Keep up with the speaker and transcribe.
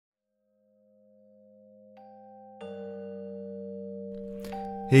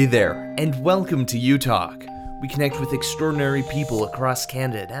Hey there, and welcome to U Talk. We connect with extraordinary people across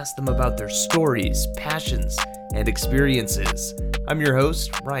Canada and ask them about their stories, passions, and experiences. I'm your host,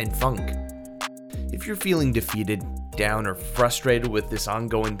 Ryan Funk. If you're feeling defeated, down, or frustrated with this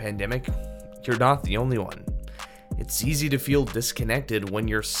ongoing pandemic, you're not the only one. It's easy to feel disconnected when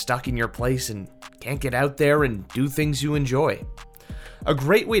you're stuck in your place and can't get out there and do things you enjoy. A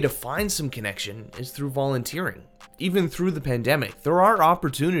great way to find some connection is through volunteering. Even through the pandemic, there are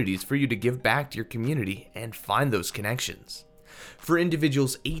opportunities for you to give back to your community and find those connections. For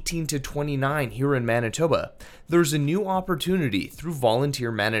individuals 18 to 29 here in Manitoba, there's a new opportunity through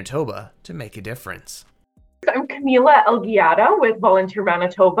Volunteer Manitoba to make a difference. I'm Camila Elguiada with Volunteer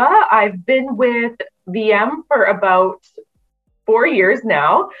Manitoba. I've been with VM for about 4 years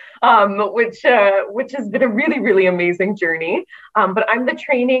now, which has been a really amazing journey. But I'm the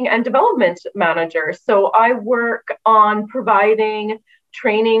training and development manager. So I work on providing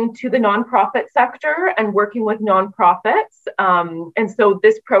training to the nonprofit sector and working with nonprofits. And so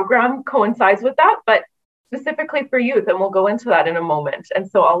this program coincides with that, but specifically for youth, and we'll go into that in a moment. And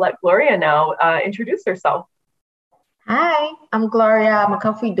so I'll let Gloria now introduce herself. Hi, I'm Gloria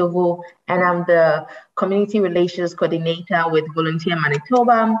McAfee-Dovo, and I'm the Community Relations Coordinator with Volunteer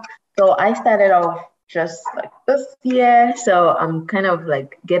Manitoba. So I started off just like this year, so I'm kind of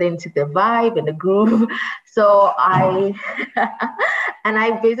like getting to the vibe and the groove. So I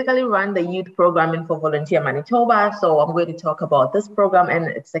basically run the youth programming for Volunteer Manitoba. So I'm going to talk about this program, and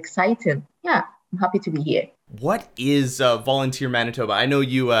it's exciting. Yeah, I'm happy to be here. What is Volunteer Manitoba? I know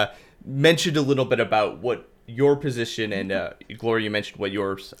you mentioned a little bit about what your position, and Gloria, you mentioned what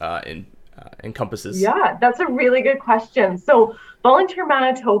yours encompasses. Yeah, that's a really good question. So Volunteer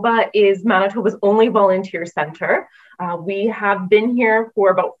Manitoba is Manitoba's only volunteer center. We have been here for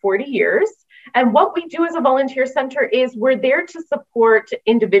about 40 years. And what we do as a volunteer center is we're there to support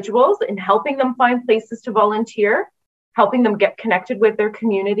individuals in helping them find places to volunteer, helping them get connected with their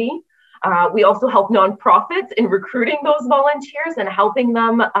community. We also help nonprofits in recruiting those volunteers and helping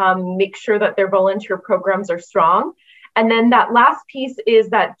them make sure that their volunteer programs are strong. And then that last piece is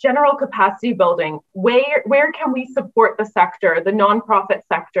that general capacity building. Where can we support the sector, the nonprofit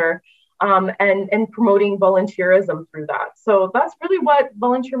sector, and promoting volunteerism through that? So that's really what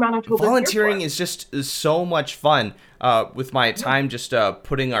Volunteer Manitoba Volunteering is just so much fun. With my time just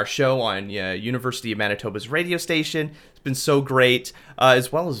putting our show on University of Manitoba's radio station, it's been so great.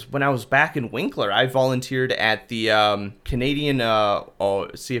 As well as when I was back in Winkler, I volunteered at the Canadian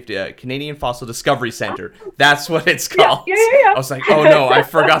Canadian Fossil Discovery Center. That's what it's called. Yeah. I was like, oh no, I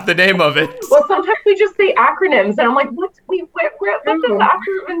forgot the name of it. Well, sometimes we just say acronyms, and I'm like, what does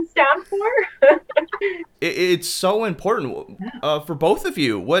acronym stand for? It's so important for both of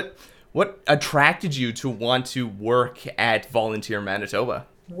you. What attracted you to want to work at Volunteer Manitoba?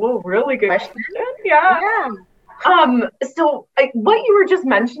 Whoa, really good question. Yeah. So what you were just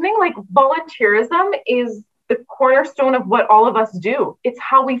mentioning, like volunteerism is the cornerstone of what all of us do. It's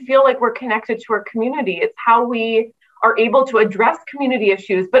how we feel like we're connected to our community. It's how we are able to address community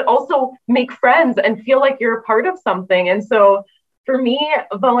issues, but also make friends and feel like you're a part of something. And so for me,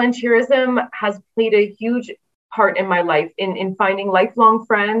 volunteerism has played a huge part in my life in finding lifelong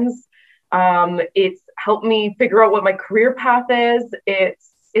friends. It's helped me figure out what my career path is.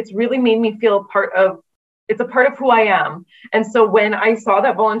 It's really made me feel a part of who I am. And so when I saw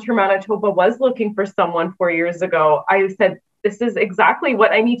that Volunteer Manitoba was looking for someone 4 years ago, I said, this is exactly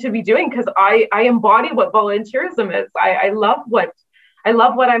what I need to be doing, because I embody what volunteerism is. I love what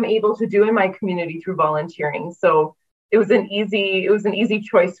I'm able to do in my community through volunteering. So it was an easy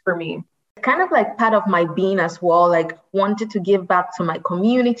choice for me. Kind of like part of my being as well, like wanted to give back to my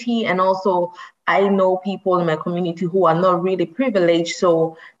community. And also I know people in my community who are not really privileged.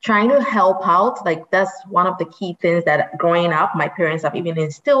 So trying to help out, like that's one of the key things that growing up, my parents have even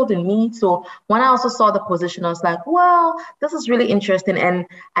instilled in me. So when I also saw the position, I was like, well, this is really interesting. And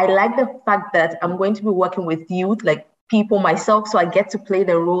I like the fact that I'm going to be working with youth, like people myself. So I get to play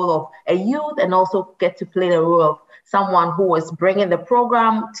the role of a youth and also get to play the role of someone who was bringing the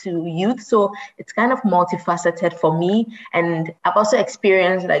program to youth. So it's kind of multifaceted for me. And I've also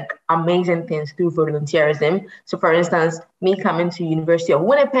experienced like amazing things through volunteerism. So for instance, me coming to University of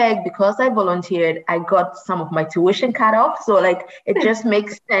Winnipeg, because I volunteered, I got some of my tuition cut off. So like, it just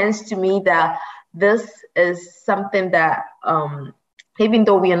makes sense to me that this is something that even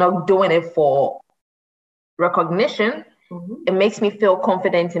though we are not doing it for recognition, it makes me feel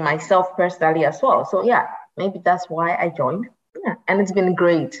confident in myself personally as well. So yeah, maybe that's why I joined. Yeah, and it's been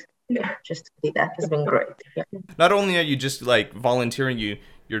great. Just to say that, it's been great. Yeah. Not only are you just like volunteering,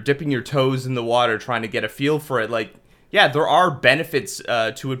 you're dipping your toes in the water trying to get a feel for it. Like yeah, there are benefits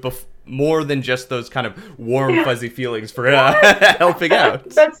to it more than just those kind of warm, fuzzy feelings for helping out.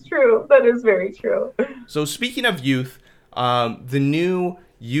 That's true. That is very true. So speaking of youth, the new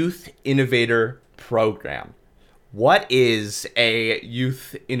Youth Innovator Program. What is a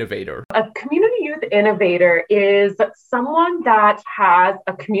youth innovator? A community youth innovator is someone that has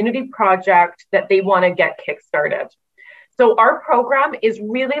a community project that they want to get kickstarted. So our program is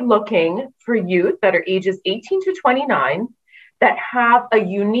really looking for youth that are ages 18 to 29 that have a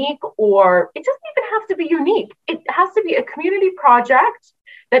unique, or it doesn't even have to be unique. It has to be a community project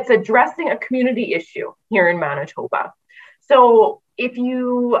that's addressing a community issue here in Manitoba. So if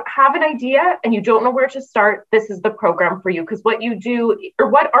you have an idea and you don't know where to start, this is the program for you. Because what you do, or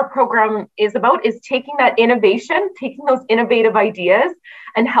what our program is about, is taking that innovation, taking those innovative ideas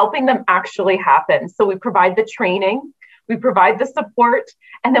and helping them actually happen. So we provide the training, we provide the support,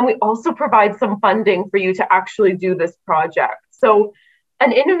 and then we also provide some funding for you to actually do this project. So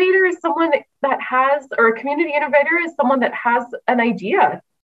an innovator is someone that has, or a community innovator is someone that has an idea.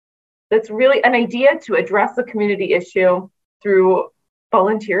 That's really an idea to address a community issue through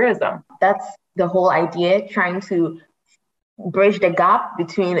volunteerism. That's the whole idea, trying to bridge the gap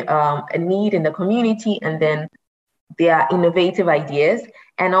between a need in the community and then their innovative ideas.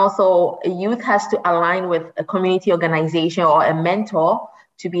 And also, a youth has to align with a community organization or a mentor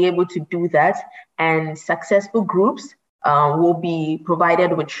to be able to do that. And successful groups will be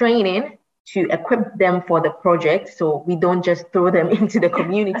provided with training to equip them for the project. So we don't just throw them into the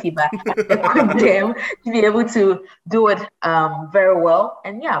community, but equip them to be able to do it very well.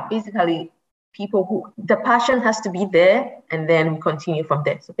 And yeah, basically people who, the passion has to be there, and then we continue from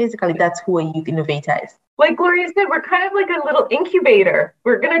there. So basically that's who a youth innovator is. Like Gloria said, we're kind of like a little incubator.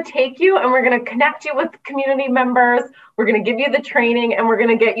 We're going to take you and we're going to connect you with community members. We're going to give you the training and we're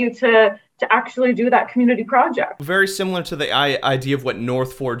going to get you to actually do that community project. Very similar to the idea of what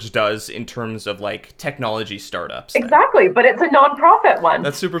North Forge does in terms of like technology startups. Exactly, but it's a nonprofit one.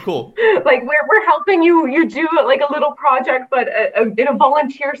 That's super cool. Like we're helping you do like a little project, but in a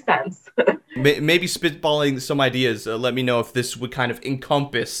volunteer sense. Maybe spitballing some ideas. Let me know if this would kind of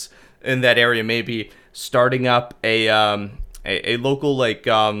encompass in that area. Maybe starting up a local like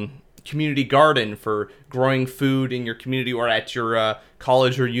community garden for growing food in your community or at your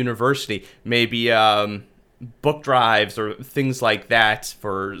college or university. Maybe book drives or things like that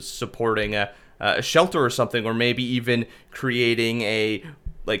for supporting a shelter or something, or maybe even creating a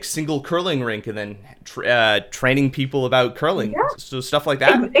like single curling rink and then training people about curling. Yeah. So stuff like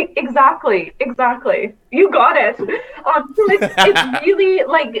that. Exactly. You got it. So it's really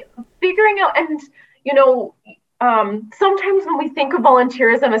like figuring out, and you know, sometimes when we think of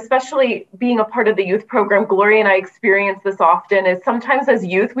volunteerism, especially being a part of the youth program, Gloria and I experience this often, is sometimes as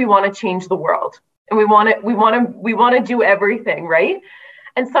youth, we want to change the world and we want to do everything, right?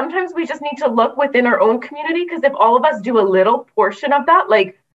 And sometimes we just need to look within our own community, because if all of us do a little portion of that,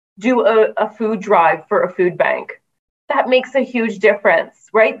 like do a food drive for a food bank, that makes a huge difference,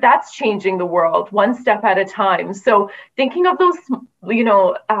 right? That's changing the world one step at a time. So thinking of those,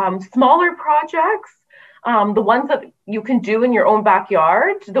 smaller projects, the ones that you can do in your own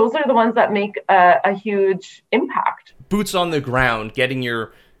backyard, those are the ones that make a huge impact. Boots on the ground, getting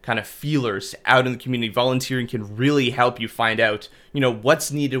your kind of feelers out in the community. Volunteering can really help you find out,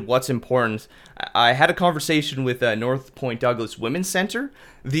 what's needed, what's important. I had a conversation with North Point Douglas Women's Center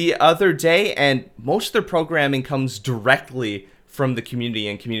the other day, and most of their programming comes directly from the community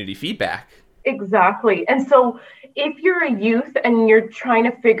and community feedback. Exactly. And so if you're a youth and you're trying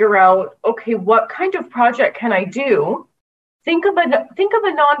to figure out, okay, what kind of project can I do? Think of a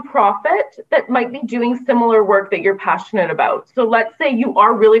nonprofit that might be doing similar work that you're passionate about. So let's say you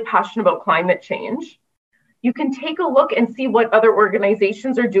are really passionate about climate change. You can take a look and see what other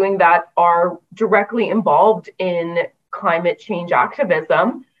organizations are doing that are directly involved in climate change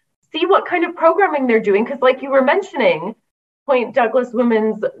activism. See what kind of programming they're doing, because like you were mentioning, Point Douglas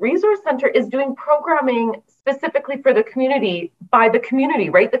Women's Resource Center is doing programming specifically for the community, by the community,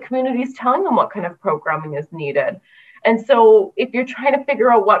 right? The community is telling them what kind of programming is needed. And so if you're trying to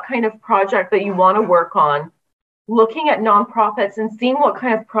figure out what kind of project that you want to work on, looking at nonprofits and seeing what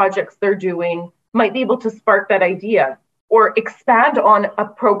kind of projects they're doing might be able to spark that idea, or expand on a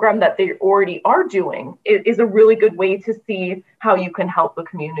program that they already are doing. It is a really good way to see how you can help the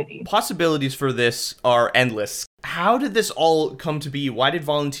community. Possibilities for this are endless. How did this all come to be? Why did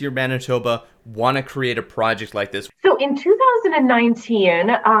Volunteer Manitoba want to create a project like this? So in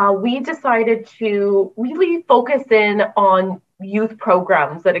 2019, we decided to really focus in on youth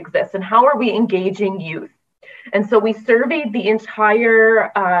programs that exist and how are we engaging youth. And so we surveyed the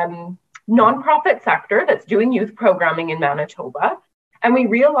entire nonprofit sector that's doing youth programming in Manitoba. And we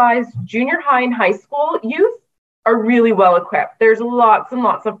realized junior high and high school youth are really well equipped. There's lots and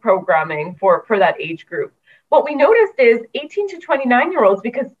lots of programming for that age group. What we noticed is 18 to 29-year-olds,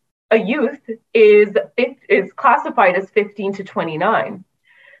 because a youth is classified as 15 to 29.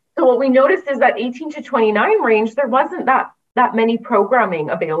 So what we noticed is that 18 to 29 range, there wasn't that many programming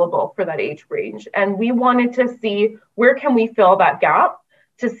available for that age range. And we wanted to see where can we fill that gap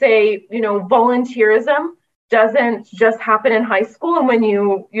to say, volunteerism doesn't just happen in high school and when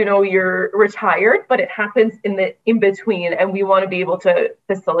you're retired, but it happens in between. And we want to be able to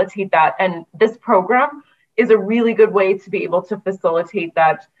facilitate that. And this program is a really good way to be able to facilitate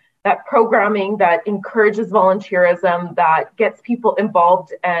that programming that encourages volunteerism, that gets people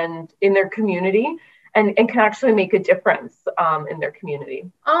involved and in their community and can actually make a difference in their community.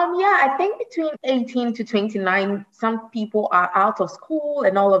 I think between 18 to 29, some people are out of school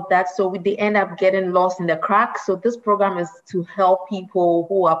and all of that. So they end up getting lost in the cracks. So this program is to help people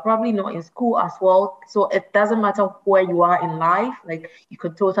who are probably not in school as well. So it doesn't matter where you are in life, like you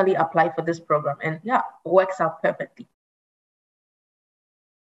could totally apply for this program. And it works out perfectly.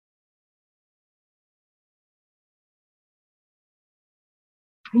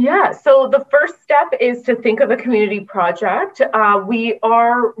 Yeah, so the first step is to think of a community project. We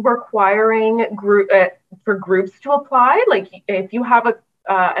are requiring for groups to apply. Like if you have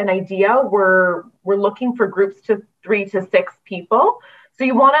an idea, we're looking for groups to 3 to 6 people. So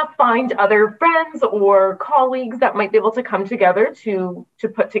you want to find other friends or colleagues that might be able to come together to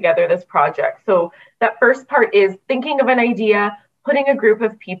put together this project. So that first part is thinking of an idea, putting a group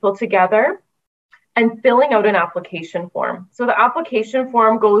of people together, and filling out an application form. So the application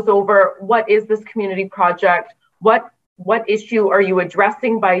form goes over what is this community project, what issue are you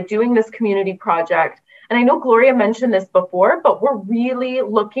addressing by doing this community project. And I know Gloria mentioned this before, but we're really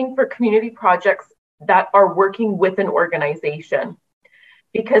looking for community projects that are working with an organization,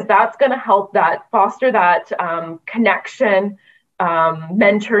 because that's going to help foster that connection,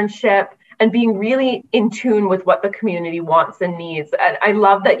 mentorship, and being really in tune with what the community wants and needs. And I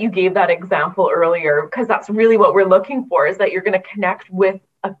love that you gave that example earlier, because that's really what we're looking for, is that you're going to connect with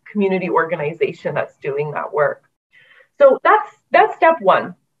a community organization that's doing that work. So that's step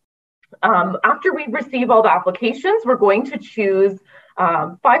one. After we receive all the applications, we're going to choose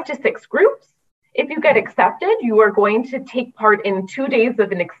 5 to 6 groups. If you get accepted, you are going to take part in 2 days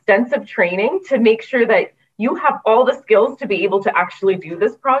of an extensive training to make sure that you have all the skills to be able to actually do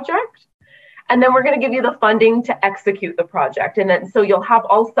this project. And then we're going to give you the funding to execute the project. And then so you'll have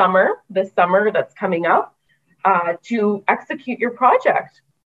all summer, this summer that's coming up, to execute your project.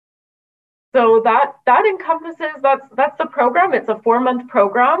 So that encompasses, that's the program. It's a 4-month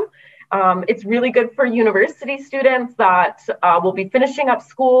program. It's really good for university students that will be finishing up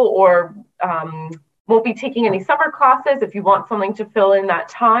school or won't be taking any summer classes if you want something to fill in that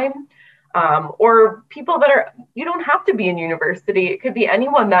time. Or people that you don't have to be in university. It could be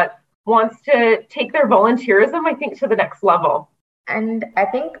anyone that wants to take their volunteerism, I think, to the next level. And I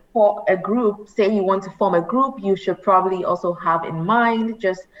think for a group, say you want to form a group, you should probably also have in mind,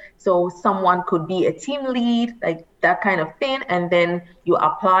 just so someone could be a team lead, like that kind of thing, and then you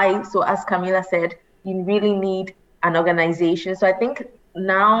apply. So as Camila said, you really need an organization. So I think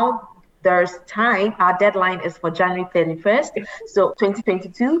now there's time. Our deadline is for January 31st, so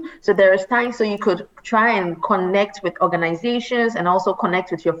 2022. So there is time, so you could try and connect with organizations and also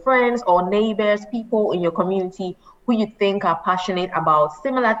connect with your friends or neighbors, people in your community who you think are passionate about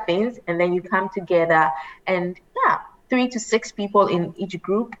similar things, and then you come together and 3 to 6 people in each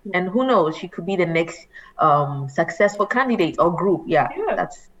group, and who knows, you could be the next successful candidate or group.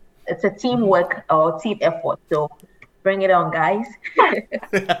 It's a teamwork or team effort. So bring it on, guys.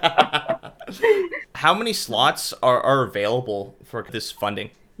 How many slots are available for this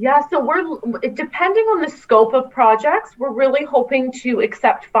funding? Yeah, so we're depending on the scope of projects, we're really hoping to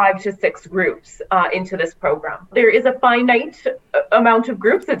accept 5 to 6 groups into this program. There is a finite amount of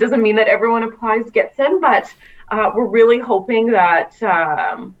groups. It doesn't mean that everyone applies gets in, but we're really hoping that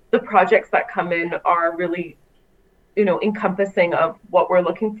the projects that come in are really, encompassing of what we're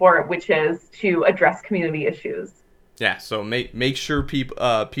looking for, which is to address community issues. Yeah, so make sure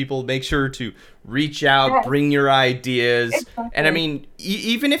people make sure to reach out, bring your ideas, exactly. And I mean,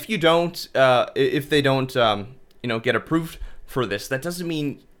 even if you don't, if they don't, get approved for this, that doesn't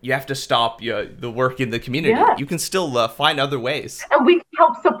mean you have to stop the work in the community. Yeah. You can still find other ways. And we can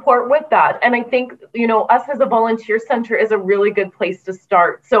help support with that. And I think, us as a volunteer center is a really good place to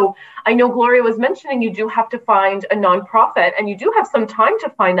start. So I know Gloria was mentioning you do have to find a nonprofit, and you do have some time to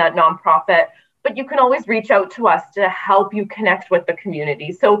find that nonprofit. but you can always reach out to us to help you connect with the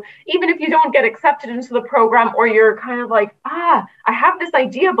community. So even if you don't get accepted into the program, or you're kind of like, I have this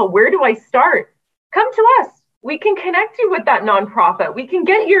idea, but where do I start? Come to us. We can connect you with that nonprofit. We can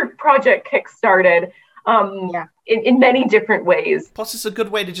get your project kickstarted in many different ways. Plus, it's a good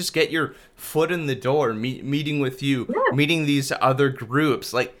way to just get your foot in the door, meeting with you, meeting these other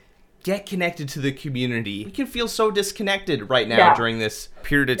groups. Like, get connected to the community. We can feel so disconnected right now during this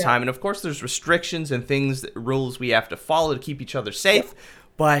period of time. And of course, there's restrictions and rules we have to follow to keep each other safe.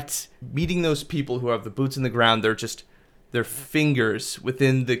 But meeting those people who have the boots in the ground, they're fingers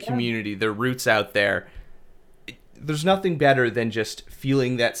within the community, their roots out there. There's nothing better than just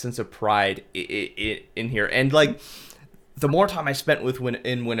feeling that sense of pride in here. And like, the more time I spent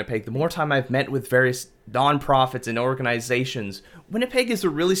in Winnipeg, the more time I've met with various nonprofits and organizations, Winnipeg is a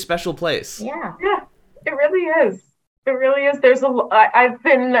really special place. Yeah, it really is. It really is. I've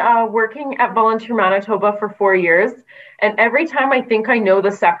been working at Volunteer Manitoba for 4 years, and every time I think I know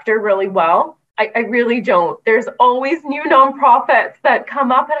the sector really well, I really don't. There's always new nonprofits that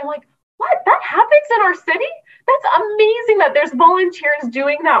come up, and I'm like, what? That happens in our city? That's amazing that there's volunteers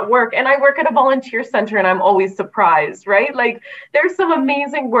doing that work. And I work at a volunteer center, and I'm always surprised, right? Like, there's some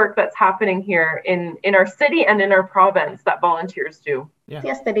amazing work that's happening here in our city and in our province that volunteers do. Yeah.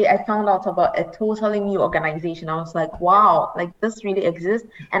 Yesterday, I found out about a totally new organization. I was like, wow, like this really exists.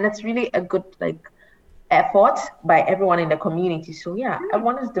 And it's really a good, effort by everyone in the community. So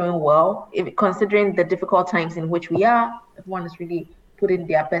everyone is doing well. Considering the difficult times in which we are, everyone is really putting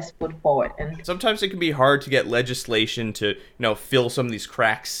their best foot forward. And sometimes it can be hard to get legislation to, fill some of these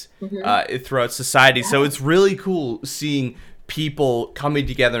cracks throughout society. So it's really cool seeing people coming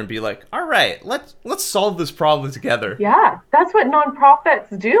together and be like, all right, let's solve this problem together. Yeah, that's what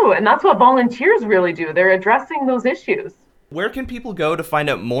nonprofits do, and that's what volunteers really do. They're addressing those issues. Where can people go to find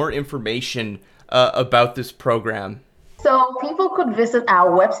out more information about this program? So people could visit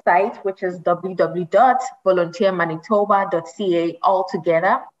our website, which is www.volunteermanitoba.ca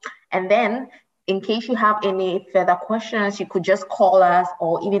altogether. And then in case you have any further questions, you could just call us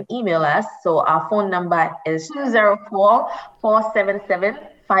or even email us. So our phone number is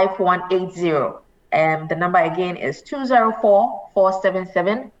 204-477-5180. And the number again is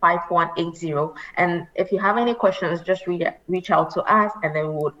 204-477-5180. And if you have any questions, just reach out to us, and then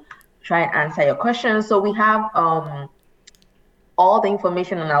we would try and answer your questions. So we have all the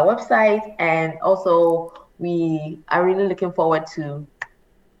information on our website, and also we are really looking forward to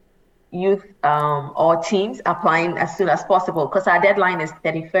youth or teams applying as soon as possible, because our deadline is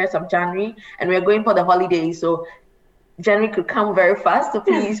 31st of January, and we're going for the holidays, so January could come very fast. So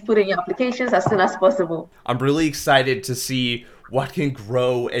please put in your applications as soon as possible. I'm really excited to see what can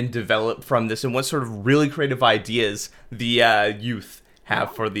grow and develop from this, and what sort of really creative ideas the youth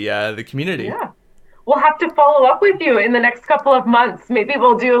have for the community. Yeah. We'll have to follow up with you in the next couple of months. Maybe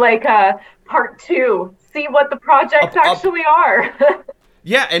we'll do like a part 2, see what the projects actually are.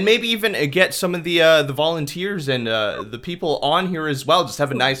 Yeah, and maybe even get some of the volunteers and the people on here as well. Just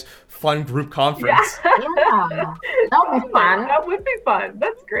have a nice, fun group conference. Yeah, that would be fun. That would be fun.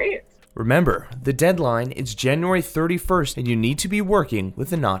 That's great. Remember, the deadline is January 31st, and you need to be working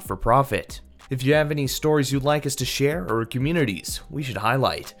with a not-for-profit. If you have any stories you'd like us to share or communities we should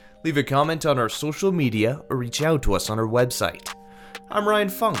highlight, leave a comment on our social media or reach out to us on our website. I'm Ryan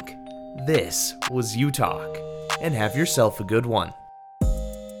Funk. This was U Talk, and have yourself a good one.